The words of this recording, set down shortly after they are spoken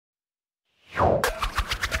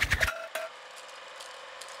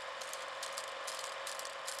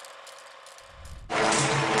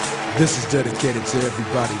This is dedicated to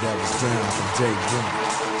everybody that was down from day one.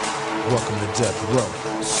 Welcome to Death Row.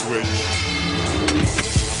 Switch.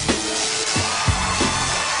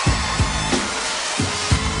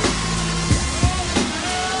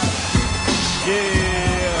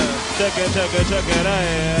 Yeah, check it out.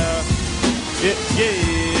 Yeah,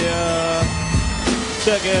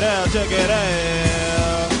 check it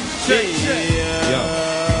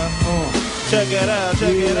out.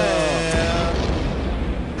 Check it out.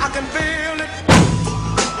 I can feel it.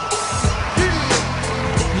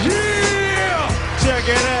 Yeah. Check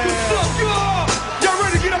it out. What's up, y'all? Y'all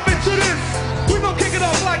ready to get up into this? We gonna kick it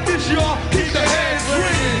off like this, y'all. Keep the hands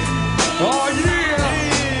ringing. Oh yeah.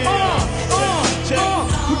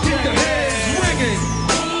 We keep the hands ringing.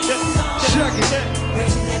 Check it.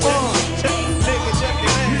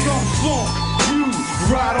 We gon' funk you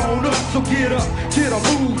right on up. So get up, get a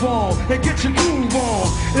move on, and get your groove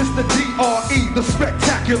on. It's the DRE, the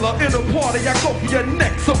spectacular. In a party, I go for your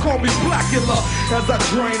neck, so call me Blackula. As I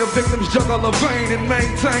drain a victim's jugular vein and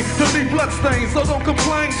maintain to be bloodstained, so don't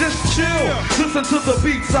complain, just chill. Listen to the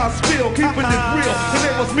beats I spill, keeping it real. And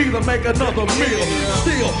it was me to make another meal.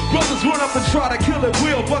 Still, brothers run up and try to kill it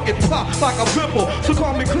will, bucket pop like a pimple. So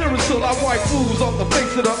call me clearance till I wipe fools off the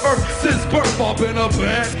face of the earth. Since birth, I've been a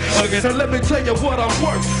bad again. And let me tell you what I'm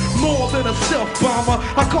worth. More than a self-bomber,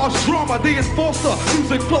 I cause drama, the enforcer.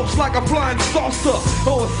 Music floats like a flying saucer.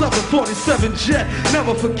 Oh, a 747 jet,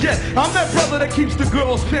 never forget. I'm that brother that keeps the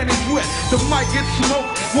girls' panties wet. The mic gets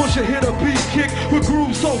smoked once you hit a beat kick. With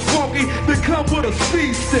grooves so funky, they come with a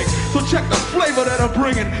speed stick. So check the flavor that I'm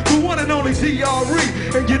bringing. The one and only DRE.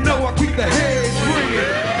 And you know I keep the heads ringing.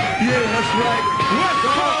 Yeah, that's right. Let's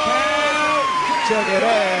go. Check it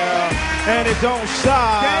out. And it don't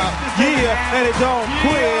stop, yeah, and it don't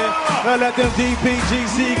quit. Now let them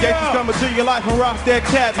DPGC gangsters come into your life and rock that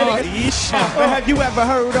cat. Have you ever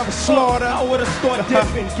heard of a slaughter? I would've start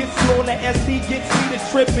dipping, get slow on the SD, get seated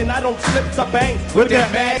tripping. I don't slip, I bang with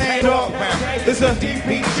that mad ain't up. It's a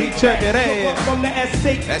DPG, check it out. From the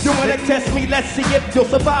SC, you wanna test me? Let's see if you'll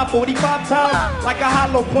survive 45 times. Like a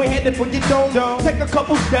hollow point headed for your dome. Take a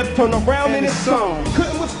couple steps, turn around and it's on.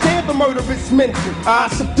 Couldn't withstand the murderous mental. I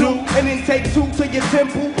subdue and then take two to your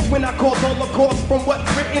temple. When I cause holocaust from what's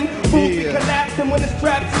written, fools be collapsing when the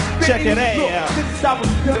straps is check it out. Look, this is how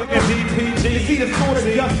it's done. DPG. You see the sword of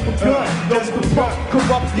just begun. Those who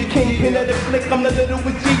corrupt the kingpin of the flick. I'm the little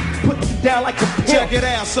with G. Put you down like a pimp. Check it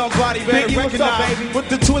out, somebody better Biggie, what's recognize. up, baby? With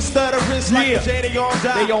the twist of the wrist like Yeah. a J, they on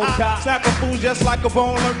die. They on die. Snap a fool just like a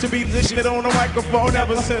bone. Learn to be positioned on the microphone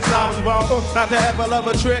ever since I was born. Not to ever love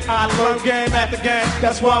a trick. I learned game after game.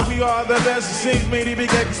 That's why we are the best. It seems me to be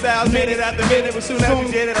getting styles minute after minute. But soon as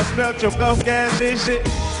you did it, I smelled your ghost gas this shit.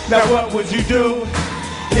 Now what would you do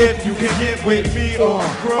if you can get with me or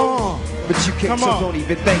grow? But you can't, so don't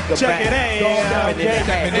even think about it. Check it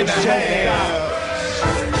out.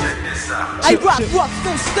 I rock rough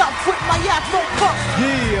and stuff with my Afro puff.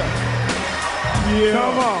 Yeah.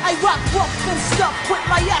 Come on. I rock rough and stuff with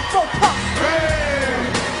my Afro puff.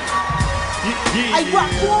 I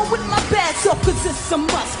rock on with my bad self cause it's a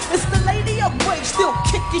must. It's the lady of rage still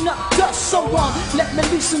kicking up dust. So let me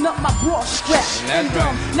loosen up my broad strap. And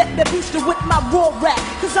let me boost it with my raw rap.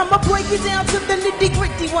 Cause I'ma break it down to the nitty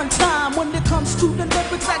gritty one time. When it comes to the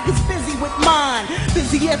lyrics I get busy with mine.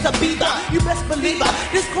 Busy as a beaver, you best believe her.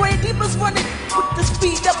 This grand diva's running with the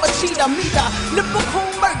speed of a cheetah. Meter, lyrical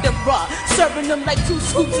murderer. Serving them like 2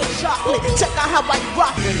 scoops of chocolate. Check out how I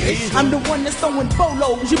rock it. I'm the one that's throwing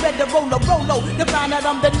bolos. You better roll a rolo to find out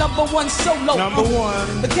I'm the #1 solo.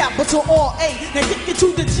 #1. The capital R-A. And kick it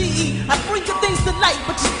to the G-E. I bring the things to light,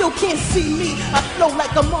 but you still can't see me. I flow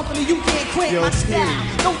like a monthly, you can't cramp my style.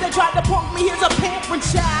 Those that tried to punk me, here's a pampering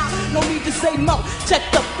child. No need to say mo, check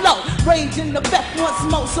the flow. Rage in the back once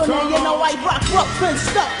more. So now you know I rock rough and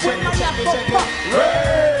stuff with my Afro puff.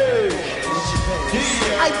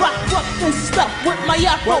 I rock rough and stuff with my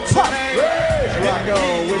Afro puff. Rock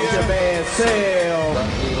on with your man Sal.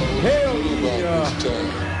 Hell yeah.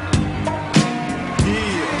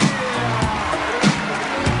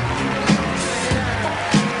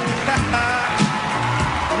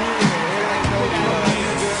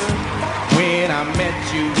 When I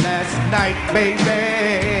met you last night,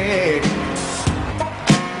 baby,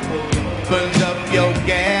 opened up your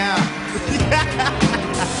gown.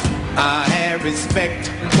 I had respect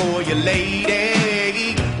for your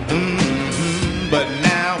lady, but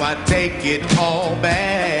now I take it all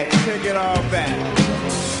back. Take it all back.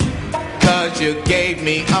 Cause you gave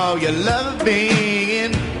me all your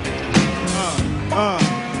loving,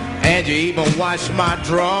 and you even washed my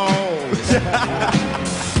drawers.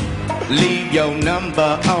 Leave your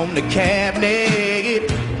number on the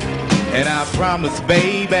cabinet. And I promise,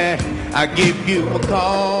 baby, I'll give you a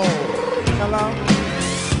call. Hello?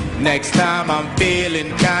 Next time I'm feeling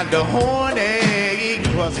kinda horny,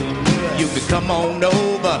 you can come on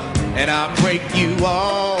over and I'll break you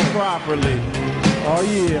off Properly. Oh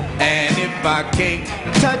yeah. And if I can't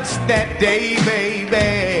touch that day,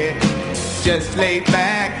 baby, just lay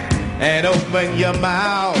back and open your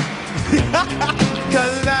mouth.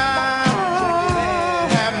 'Cause I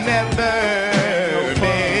have never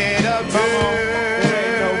met a girl. It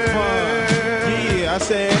ain't no fun. Yeah, I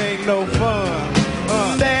said it ain't no fun.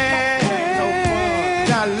 That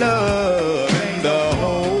I love in the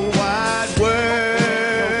whole wide world.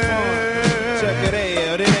 Check it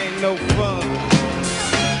out, it ain't no fun.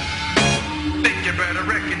 Think you better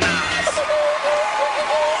recognize.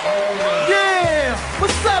 Yeah,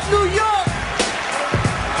 what's up, New York?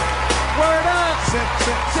 Word up,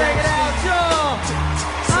 check it out, y'all.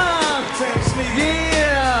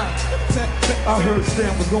 Yeah. I heard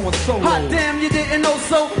Sam was going solo. Hot damn, you didn't know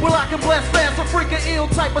so. Well, I can blast fast, a freaking ill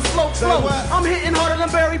type of slow flow. what? I'm hitting harder than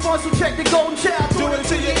Barry Bonds, so check the golden child. Do it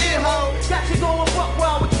to your ear hole. Got you going buck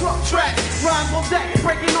wild with truck tracks. Rhymes on deck,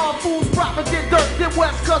 breaking all fools, proper, get dirt, get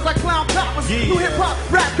west, cause I clown coppers. Yeah. New hip hop,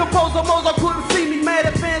 rap composer, Mozo couldn't see me. Mad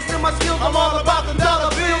advanced in my skills, I'm all about the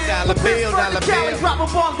dollar bill. Dollar bill, dollar bill.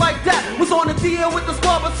 Dropping bombs like that. Was on the deal with the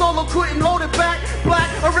squad, but solo couldn't hold it back. Black,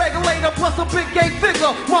 a regulator, plus a big gay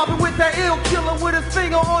figure. Mobbing with that ill killer with his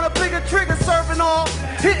finger on a bigger trigger, serving all.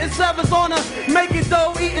 Hitting sevens on a making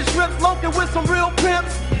dough, eating shrimp, loafing with some real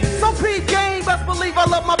pimps. Some peep game, best believe I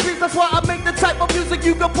love my beats. That's why I make the type of music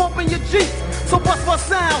you can pump in your Jeep. So what's my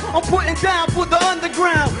sound? I'm putting down for the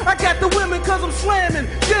underground. I got the women cause I'm slamming,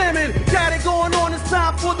 jamming. Got it going on, it's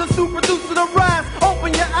time for the super producer to rise.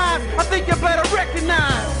 Open your eyes, I think you better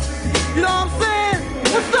recognize. You know what I'm saying?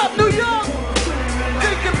 What's up, New York?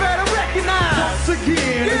 Think you better recognize. Once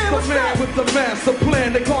again, Yeah, it's what's the man that? with the master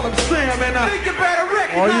plan. They call him Sam, and I Think you better Oh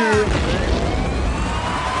recognize. yeah.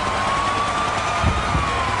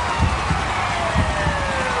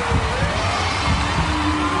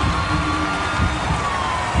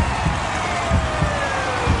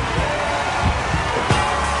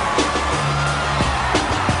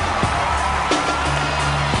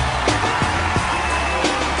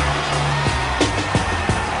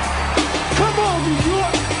 Come on, New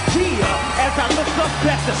York. Yeah, as I look up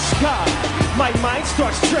at the sky, my mind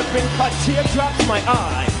starts tripping, a tear drops my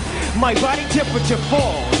eye. My body temperature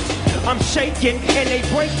falls. I'm shaking and they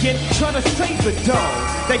breaking, trying to save the dough.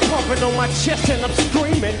 They pumping on my chest and I'm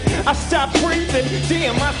screaming. I stop breathing,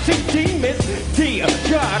 damn, I see demons. Dear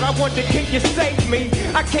God, I wonder, can you save me?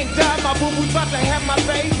 I can't die, my boo-boo's about to have my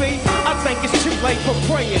baby. I think it's too late for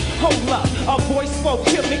praying. Hold up, a voice spoke,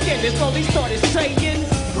 kill me again, that's all he started saying.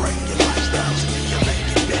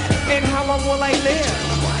 And how long will I live?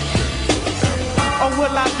 Or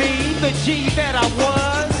will I be the G that I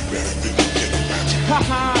was?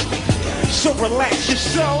 Haha, so relax your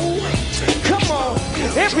soul. Come on,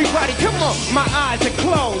 everybody, come on. My eyes are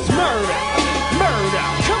closed. Murder, murder.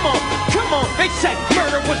 Come on. They said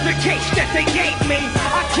murder was the case that they gave me.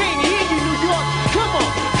 I can't hear you, New York. Come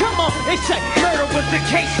on. They said murder was the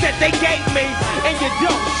case that they gave me. And you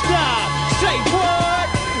don't stop. Say what?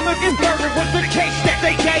 Look, if murder was the case that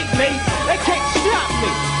they gave me, they can't stop me.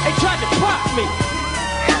 They tried to pop me.